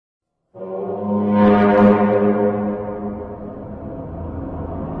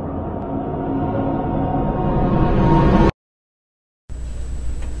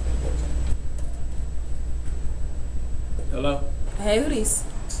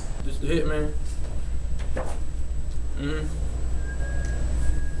Just the hit, man.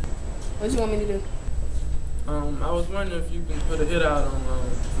 What you want me to do? I was wondering if you can put a hit out on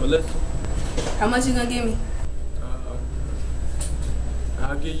Melissa. How much you gonna give me?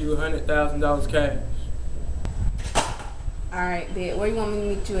 I'll give you $100,000 cash. Alright, bet. Where you want me to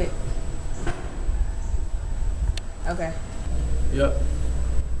meet you at? Okay. Yep.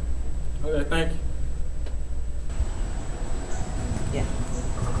 Okay, thank you. Yeah.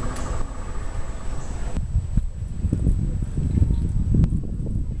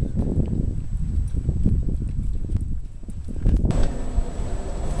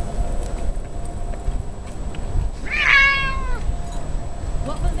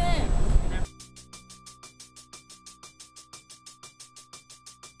 What was that?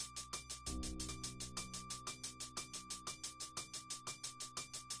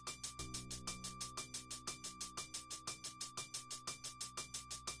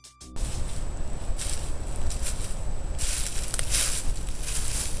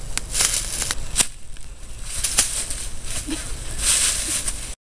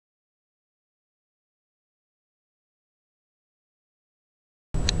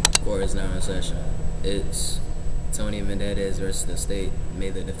 Court is now in session. It's Tony Menendez versus the state. May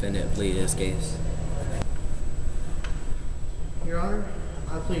the defendant plead his case. Your Honor,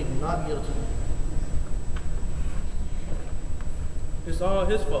 I plead not guilty. It's all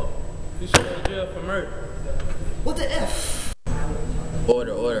his fault. He should go to jail for murder. What the F?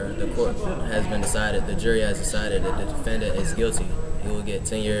 Order. The court has been decided. The jury has decided that the defendant is guilty. He will get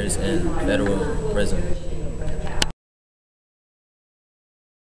 10 years in federal prison.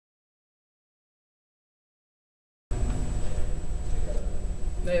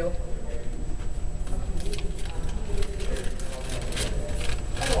 Nail.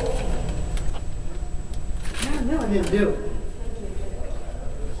 I knew I didn't do it.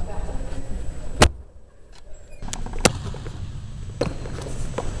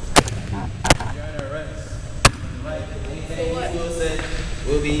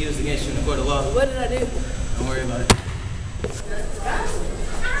 Will be used against you in the court of law. What did I do? Don't worry about it.